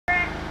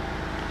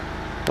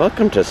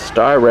Welcome to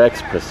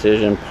Star-Rex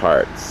Precision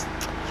Parts.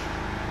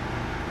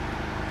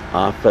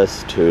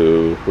 Office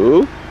to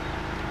who?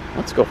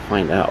 Let's go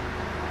find out.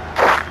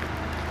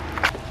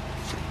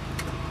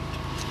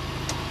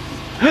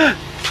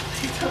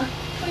 Please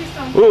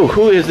don't. Ooh,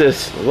 who is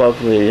this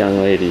lovely young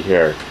lady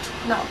here?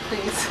 No,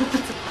 please.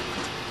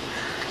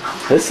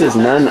 This is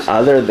none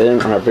other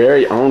than our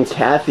very own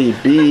Kathy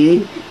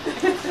B.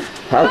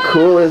 How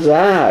cool is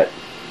that?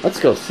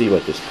 Let's go see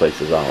what this place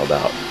is all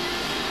about.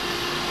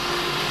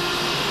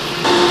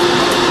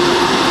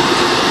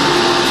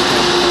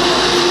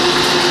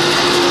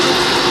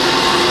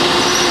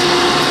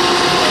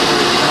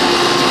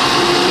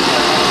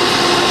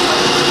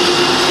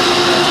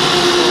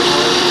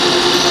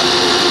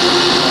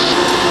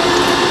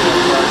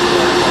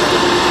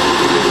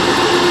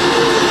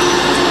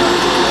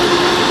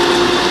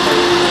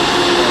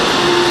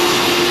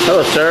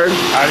 Hello, sir.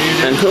 How do you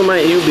do? And who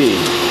might you be?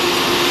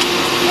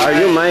 Are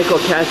you Michael,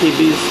 Kathy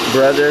B's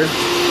brother?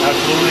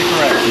 Absolutely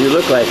correct. You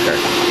look like her.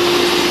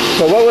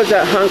 So what was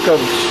that hunk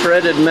of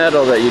shredded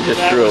metal that you just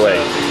threw away?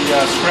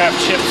 The scrap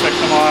chips that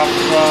come off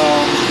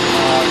from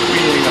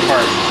creating the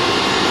part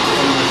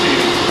from the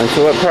machining. And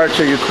so what parts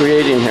are you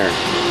creating here?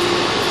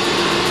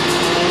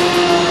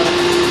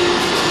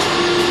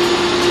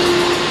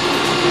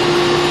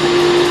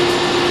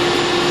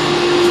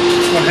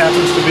 This one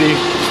happens to be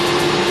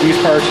these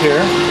parts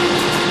here.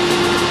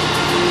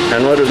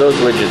 And what do those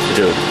widgets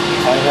do?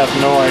 I have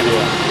no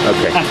idea.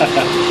 Okay.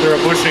 They're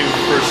a bushing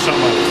for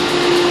someone.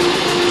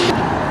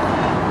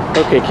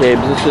 Okay,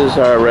 Cabes, this is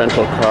our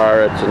rental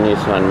car. It's a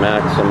Nissan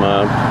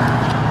Maxima.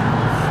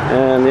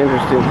 And the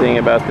interesting thing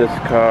about this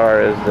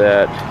car is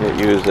that it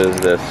uses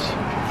this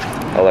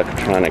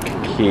electronic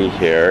key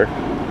here.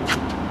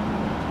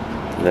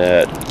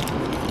 That,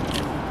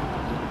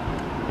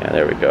 yeah,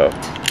 there we go.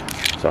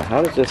 So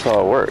how does this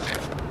all work?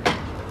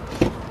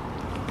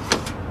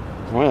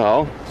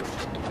 Well,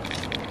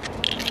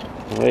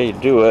 the way you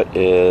do it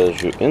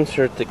is you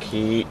insert the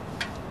key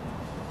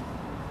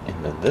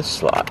into this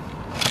slot.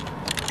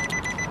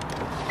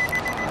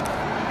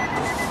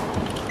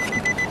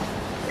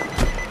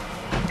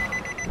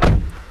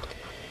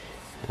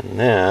 And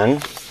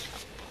then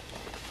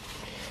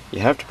you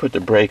have to put the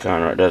brake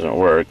on or it doesn't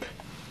work.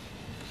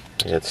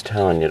 It's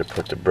telling you to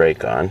put the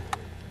brake on.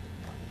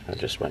 I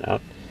just went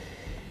out.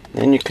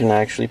 Then you can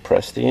actually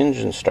press the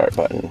engine start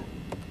button.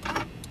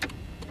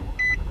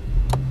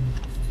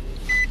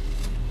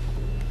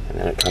 And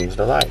then it comes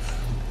to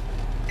life.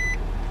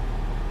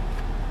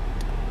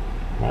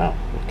 Wow,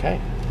 okay.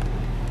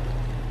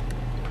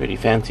 Pretty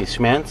fancy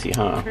schmancy,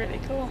 huh? Pretty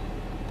cool.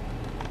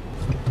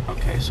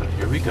 Okay, so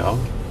here we go.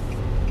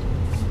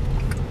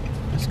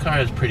 This car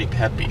is pretty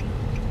peppy.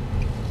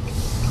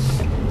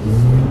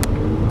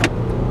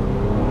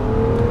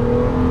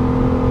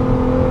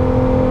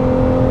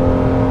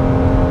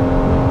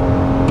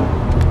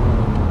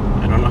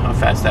 I don't know how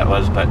fast that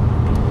was, but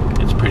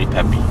it's pretty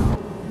peppy.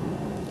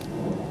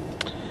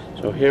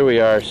 So here we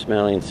are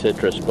smelling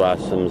citrus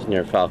blossoms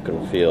near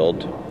Falcon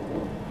Field,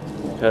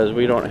 because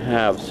we don't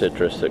have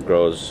citrus that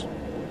grows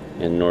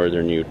in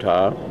northern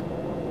Utah.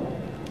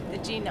 The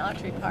Gene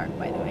Autry Park,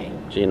 by the way.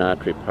 Gene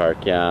Autry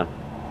Park, yeah.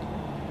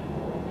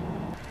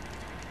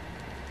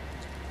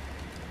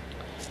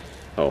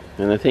 Oh,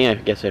 and the thing I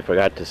guess I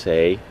forgot to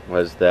say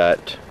was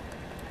that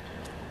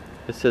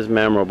this is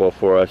memorable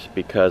for us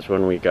because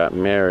when we got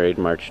married,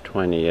 March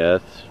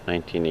 20th,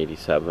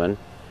 1987,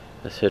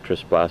 the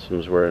citrus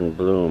blossoms were in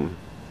bloom.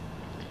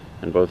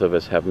 And both of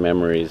us have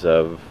memories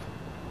of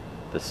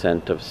the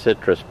scent of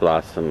citrus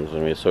blossoms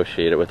when we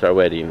associate it with our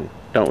wedding,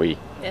 don't we?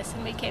 Yes,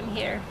 and we came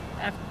here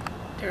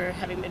after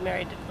having been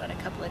married, what, a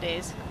couple of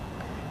days.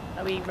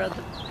 We rode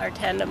our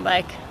tandem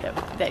bike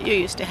that you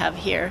used to have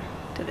here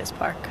to this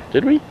park.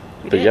 Did we?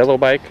 We The did. yellow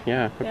bike?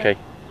 Yeah, okay.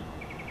 Yeah.